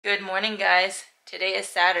Good morning, guys. Today is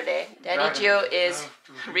Saturday. Daddy Gio is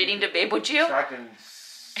reading to Baby Gio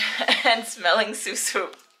and smelling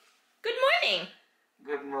susu. Good morning.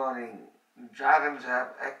 Good morning. Dragons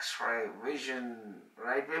have X-ray vision,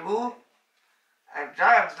 right, Babu? And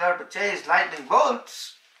dragons love to chase lightning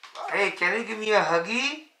bolts. Hey, can you give me a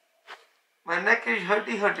huggy? My neck is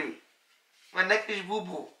hurty. My neck is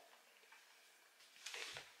boo-boo.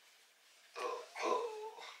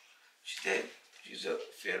 She's dead. She's a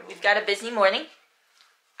fair. We've got a busy morning.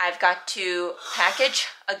 I've got to package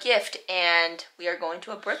a gift and we are going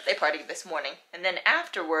to a birthday party this morning. And then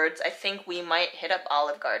afterwards, I think we might hit up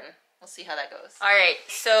Olive Garden. We'll see how that goes. All right,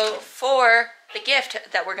 so for the gift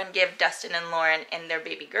that we're gonna give Dustin and Lauren and their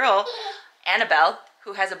baby girl, Annabelle,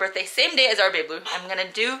 who has a birthday same day as our baby, I'm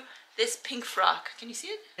gonna do this pink frock. Can you see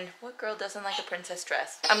it? And what girl doesn't like a princess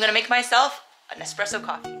dress? I'm gonna make myself an espresso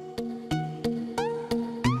coffee.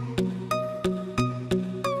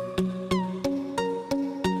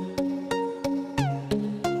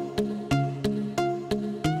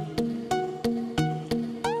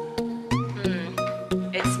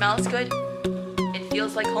 Smells good, it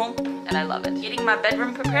feels like home, and I love it. Getting my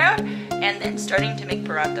bedroom prepared and then starting to make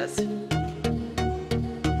parantas.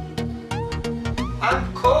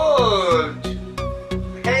 I'm cold.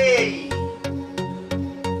 Hey,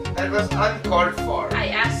 that was uncalled for. I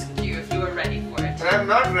asked you if you were ready for it. And I'm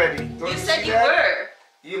not ready. Don't you said you that? were.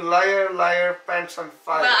 You liar, pants on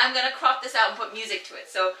fire. Well, I'm gonna crop this out and put music to it,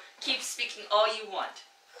 so keep speaking all you want.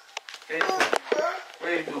 Hey,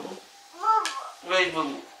 wait, boo. Wait,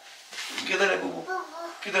 boo. किधर है बूबू?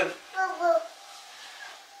 किधर?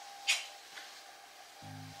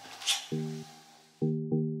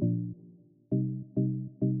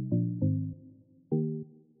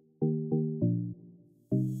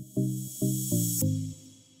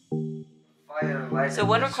 So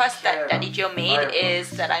one request that Daddy Joe made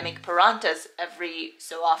is that I make parantas every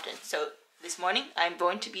so often. So this morning I'm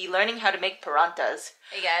going to be learning how to make parantas.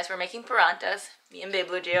 Hey guys, we're making parantas. Me and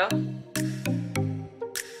Baby Gio.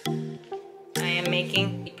 I am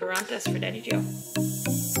making the parantas for Daddy Joe.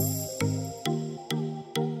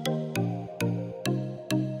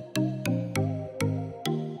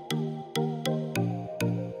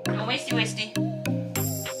 No wasty.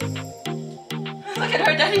 Look at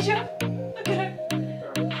her, Daddy Joe. Look at her.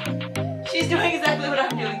 She's doing exactly what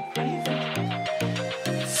I'm doing. What do you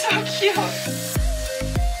think? So cute.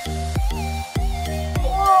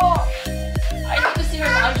 Whoa! I need to see her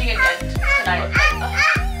lounging again tonight.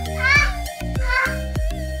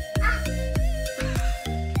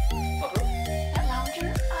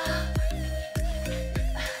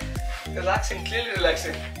 Relaxing, clearly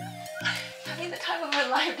relaxing. Having the time of my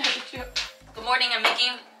life, Daddy Joe. Good morning, I'm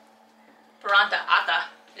making ata.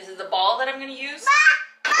 This is the ball that I'm gonna use.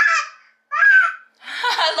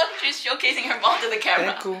 Look, she's showcasing her ball to the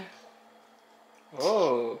camera. Thank you.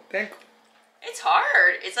 Oh, thank you. It's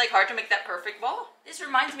hard. It's like hard to make that perfect ball. This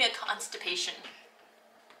reminds me of constipation.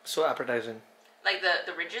 So appetizing. Like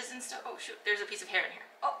the ridges and stuff. Oh shoot, there's a piece of hair in here.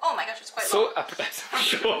 Oh my gosh, it's quite so long.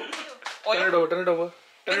 Appetizing. Oil? Turn it over.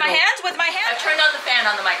 With my hands? I've turned on the fan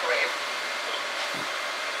on the microwave.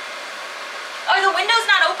 Oh, the window's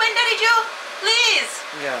not open, Daddy Joe? Please!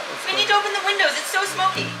 Yeah. We need to open the windows. It's so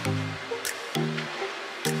smoky.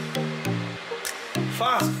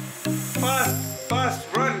 Fast.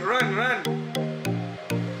 Run.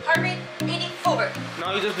 Heart rate 80 forward.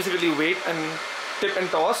 Now you just basically wait and tip and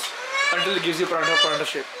toss until it gives you paranta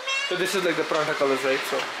shape. So this is like the paranta colors, right?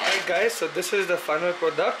 So, alright guys, so this is the final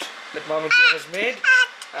product that Mama Gio has made.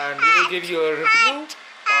 And we will give you a review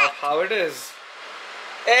of how it is.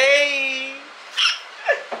 Hey!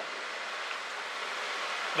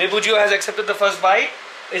 Baby Gio has accepted the first bite.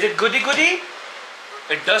 Is it goody?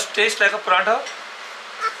 It does taste like a paratha.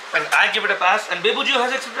 And I give it a pass. And Baby Gio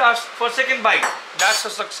has accepted us for second bite. That's a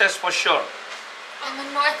success for sure. I'm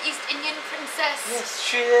a Northeast Indian princess. Yes,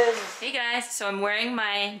 she is. Hey guys, so I'm wearing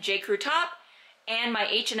my J. Crew top and my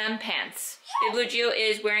H&M pants. Baby Gio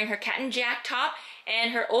is wearing her Cat and Jack top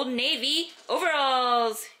and her Old Navy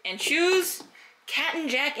overalls and shoes, Cat and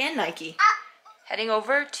Jack and Nike. Heading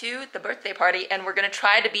over to the birthday party and we're gonna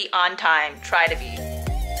try to be on time.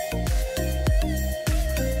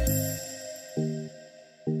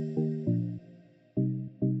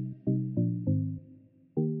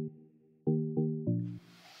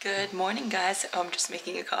 Good morning, guys. I'm just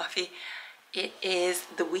making a coffee. It is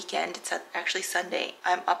the weekend. It's actually Sunday.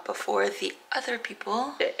 I'm up before the other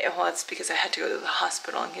people. Well, it's because I had to go to the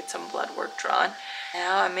hospital and get some blood work drawn.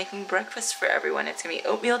 Now I'm making breakfast for everyone. It's gonna be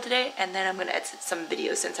oatmeal today, and then I'm gonna edit some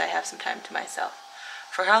videos since I have some time to myself.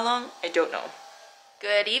 For how long? I don't know.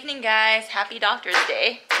 Good evening, guys. Happy Doctor's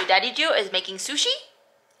Day. So Daddy Gio is making sushi,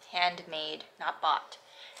 handmade, not bought.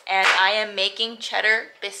 And I am making cheddar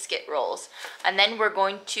biscuit rolls. And then we're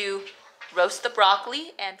going to roast the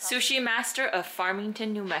broccoli and sushi master of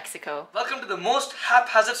Farmington, New Mexico. Welcome to the most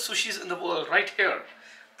haphazard sushis in the world, right here.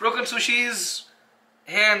 Broken sushis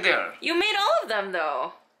here and there. You made all of them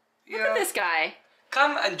though. Look at this guy.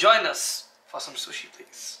 Come and join us for some sushi,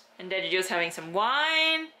 please. And Daddy Gio's having some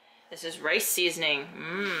wine. This is rice seasoning.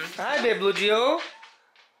 Hi, babe Gio.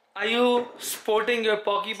 Are you sporting your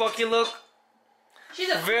Pocky look?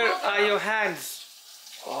 Where are your hands?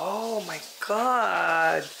 Oh my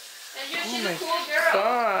god. She's a cool girl.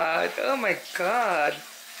 God. Oh my god.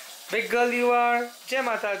 Big girl you are. Jai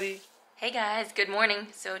Mata Di. Hey guys, good morning.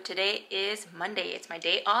 So today is Monday. It's my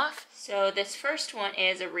day off. So this first one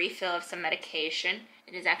is a refill of some medication.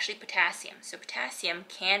 It is actually potassium. So potassium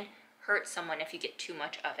can hurt someone if you get too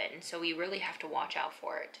much of it, and so we really have to watch out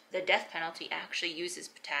for it. The death penalty actually uses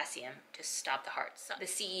potassium to stop the heart. So the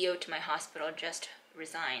CEO to my hospital just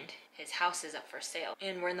resigned. His house is up for sale,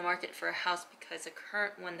 and we're in the market for a house because the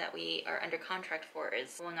current one that we are under contract for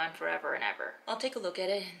is going on forever and ever. I'll take a look at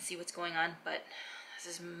it and see what's going on, but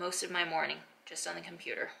this is most of my morning just on the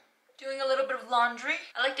computer. Doing a little bit of laundry.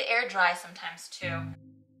 I like to air dry sometimes too.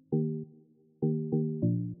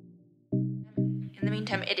 In the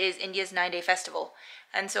meantime, it is India's 9-day festival,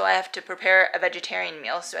 and so I have to prepare a vegetarian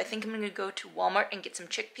meal. So I think I'm going to go to Walmart and get some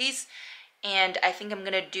chickpeas, and I think I'm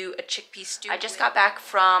going to do a chickpea stew. I just got back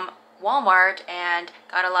from Walmart and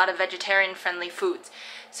got a lot of vegetarian-friendly foods.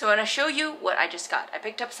 So I'm going to show you what I just got. I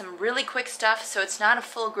picked up some really quick stuff, so it's not a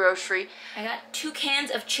full grocery. I got 2 cans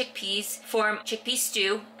of chickpeas for chickpea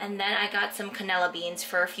stew, and then I got some canola beans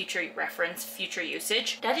for future reference, future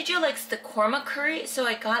usage. Daddy Gio likes the korma curry, so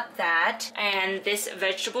I got that. And this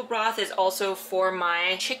vegetable broth is also for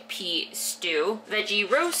my chickpea stew. Veggie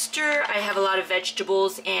roaster, I have a lot of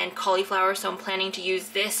vegetables and cauliflower, so I'm planning to use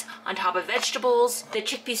this on top of vegetables. The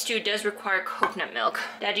chickpea stew does require coconut milk.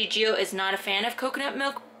 Daddy Gio is not a fan of coconut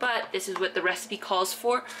milk, but this is what the recipe calls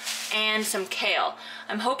for, and some kale.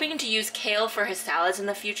 I'm hoping to use kale for his salads in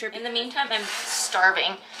the future. In the meantime, I'm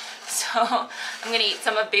starving, so I'm gonna eat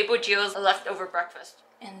some of Baby Gio's leftover breakfast.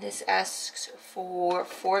 And this asks for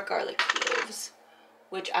 4 garlic cloves,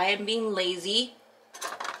 which I am being lazy,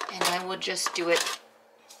 and I will just do it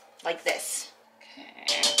like this.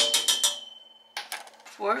 Okay.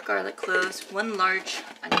 4 garlic cloves, 1 large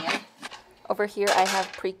onion. Over here I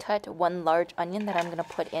have pre-cut 1 large onion that I'm going to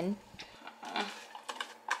put in.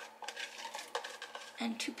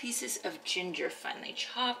 And 2 pieces of ginger finely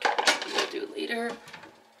chopped, which we'll do later.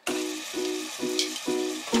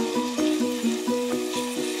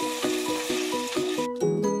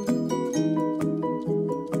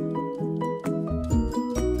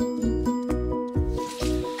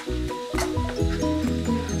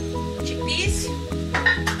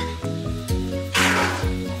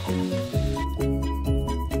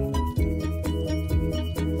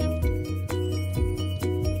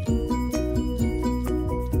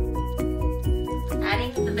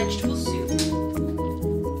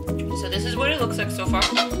 Looks like so far.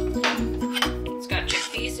 It's got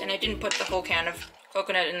chickpeas, and I didn't put the whole can of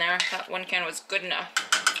coconut in there. That 1 can was good enough.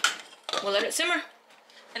 We'll let it simmer.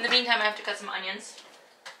 In the meantime, I have to cut some onions.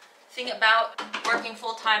 The thing about working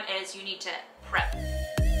full-time is you need to prep.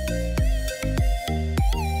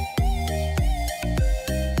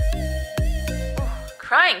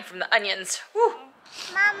 Crying from the onions. Woo.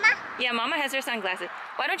 Mama? Yeah, Mama has her sunglasses.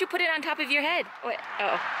 Why don't you put it on top of your head? Wait,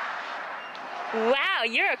 oh. Wow,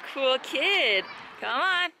 you're a cool kid. Come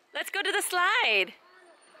on, let's go to the slide.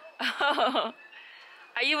 Oh,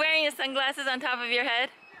 are you wearing your sunglasses on top of your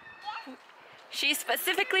head? She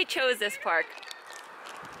specifically chose this park.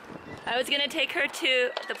 I was gonna take her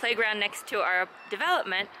to the playground next to our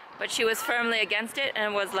development, but she was firmly against it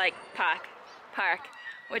and was like, park,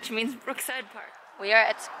 which means Brookside Park. We are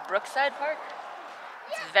at Brookside Park.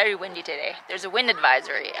 It's very windy today. There's a wind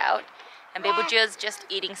advisory out. And Baby Gio's just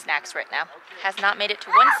eating snacks right now. Has not made it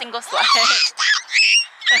to 1 single slide.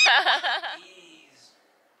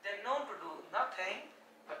 They're known to do nothing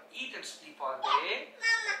but eat and sleep all day.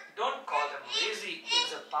 Don't call them lazy.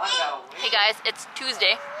 It's a panda. Hey guys, it's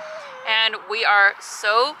Tuesday, and we are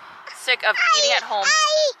so sick of eating at home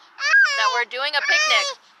that we're doing a picnic.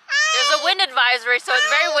 There's a wind advisory, so it's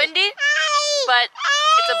very windy, but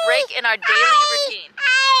it's a break in our daily routine.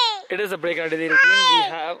 It is a break in our daily routine. We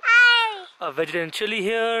have a vegetarian chili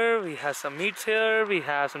here, we have some meats here, we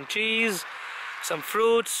have some cheese, some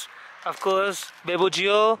fruits. Of course, Baby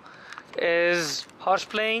Gio is horse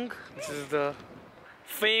playing. This is the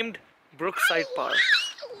famed Brookside Park.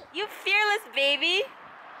 You fearless baby.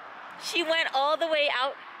 She went all the way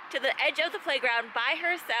out to the edge of the playground by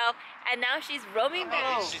herself, and now she's roaming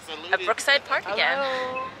back at Brookside Park again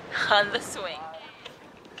on the swing.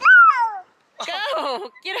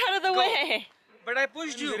 Go! Get out of the way! But I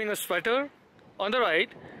pushed you. Wearing a sweater on the right.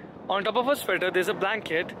 On top of a sweater, there's a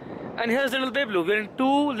blanket. And here's little baby blue wearing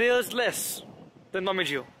 2 layers less than Mommy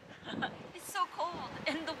Gio. It's so cold,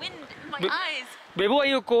 and the wind in my eyes. Babu, are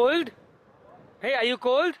you cold? Hey, are you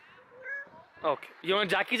cold? Okay. You want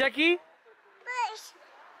Jackie? Push!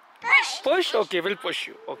 Push? Okay, we'll push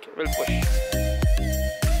you. Okay, we'll push.